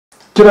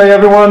G'day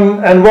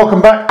everyone and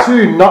welcome back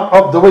to Knot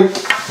of the Week.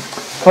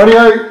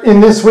 Audio.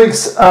 In this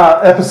week's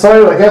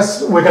episode, I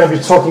guess, we're going to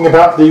be talking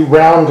about the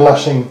round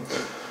lashing.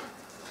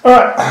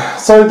 Alright,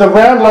 so the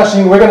round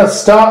lashing, we're going to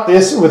start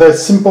this with a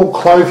simple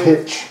clove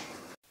hitch.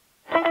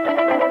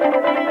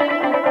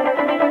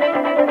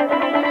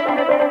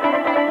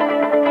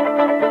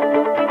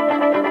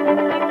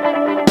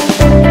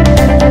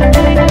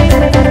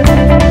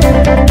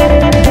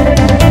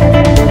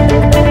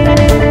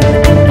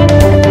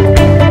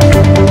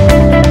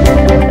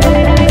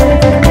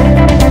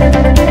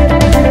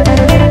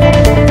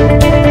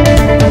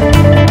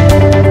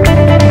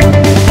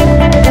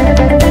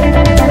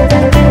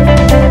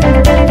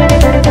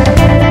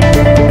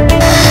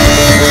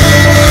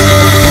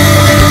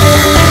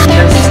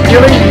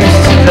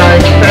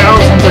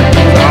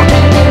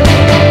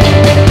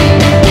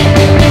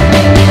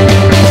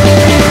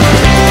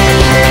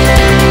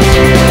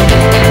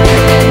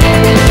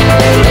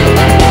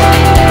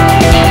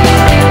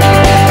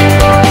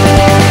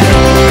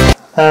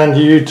 And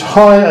you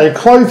tie a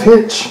clove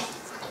hitch,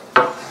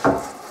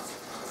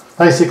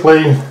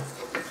 basically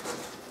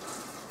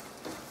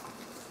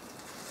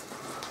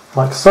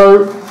like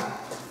so.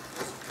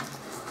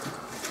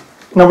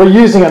 Now we're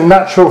using a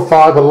natural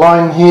fibre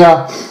line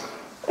here,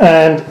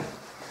 and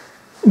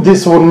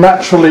this will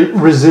naturally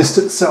resist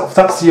itself.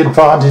 That's the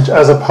advantage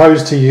as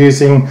opposed to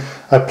using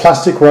a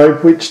plastic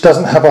rope which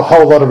doesn't have a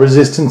whole lot of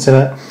resistance in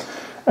it.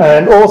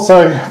 And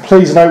also,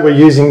 please note we're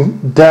using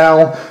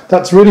dowel.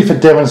 That's really for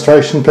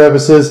demonstration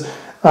purposes.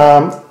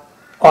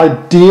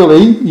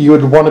 Ideally, you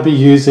would want to be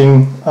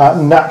using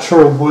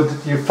natural wood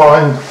that you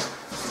find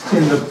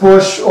in the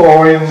bush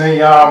or in the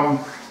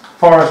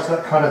forest,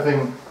 that kind of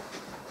thing.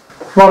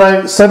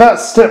 Righto, so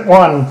that's step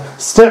one.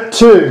 Step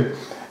two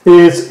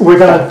is we're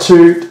going to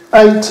do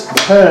 8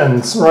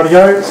 turns.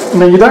 Rightio.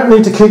 Now you don't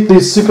need to keep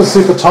these super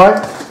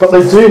tight, but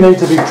they do need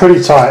to be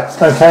pretty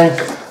tight, okay?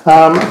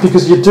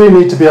 Because you do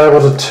need to be able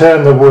to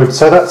turn the wood.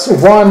 So that's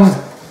 1,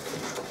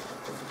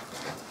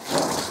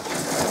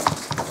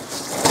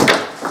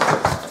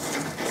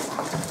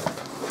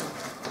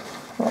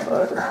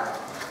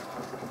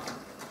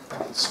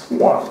 that's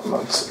 1,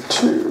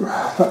 that's 2,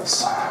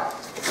 that's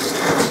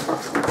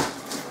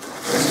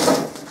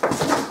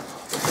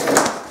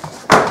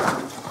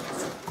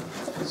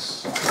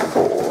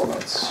 4,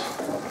 that's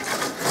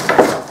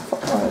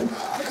 5,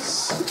 that's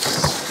 6.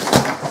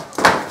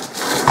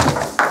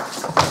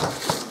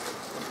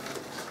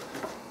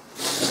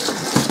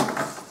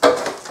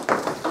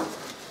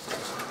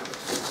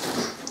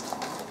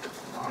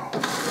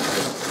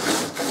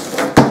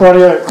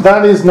 Rightio,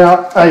 that is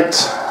now 8.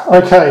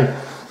 Okay,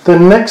 the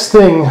next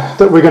thing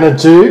that we're going to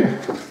do,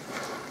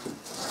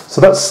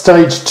 so that's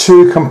stage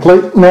 2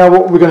 complete. Now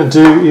what we're going to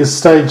do is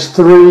stage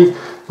 3.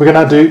 We're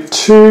going to do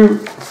 2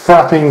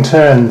 frapping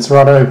turns.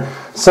 Righto.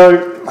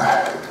 So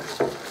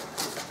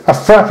a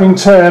frapping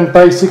turn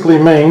basically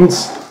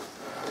means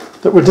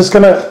that we're just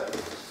going to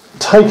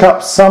take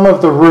up some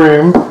of the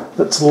room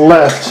that's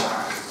left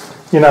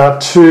in our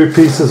 2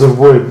 pieces of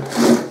wood.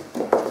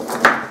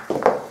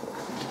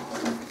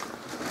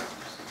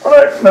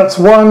 That's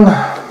 1.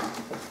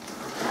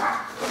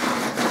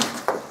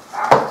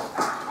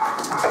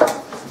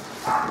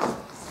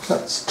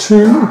 That's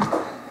 2.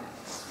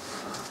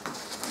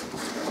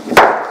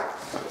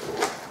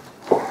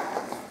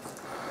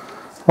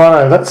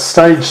 Righto, that's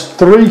stage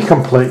 3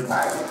 complete.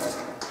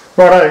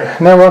 Righto,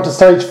 now we're on to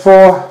stage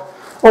 4.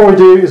 All we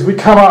do is we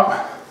come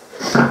up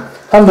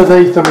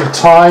underneath and we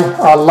tie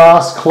our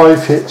last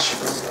clove hitch.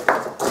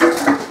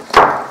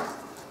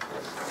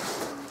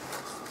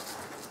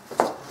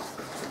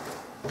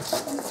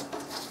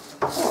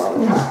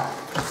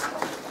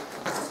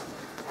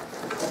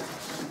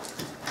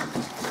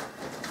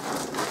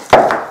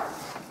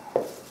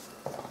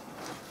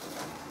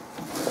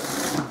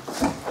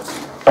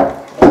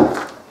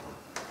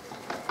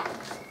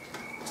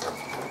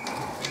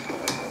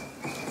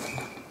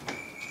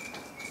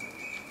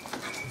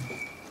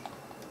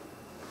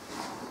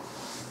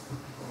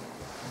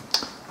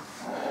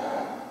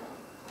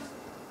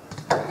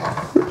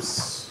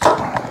 Oops.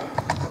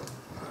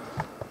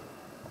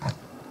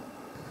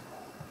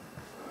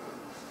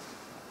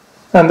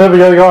 And there we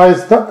go,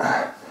 guys.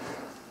 That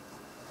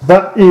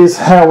is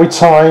how we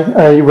tie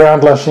a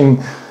round lashing.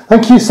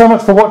 Thank you so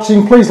much for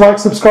watching. Please like,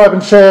 subscribe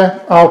and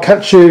share. I'll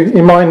catch you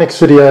in my next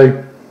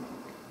video.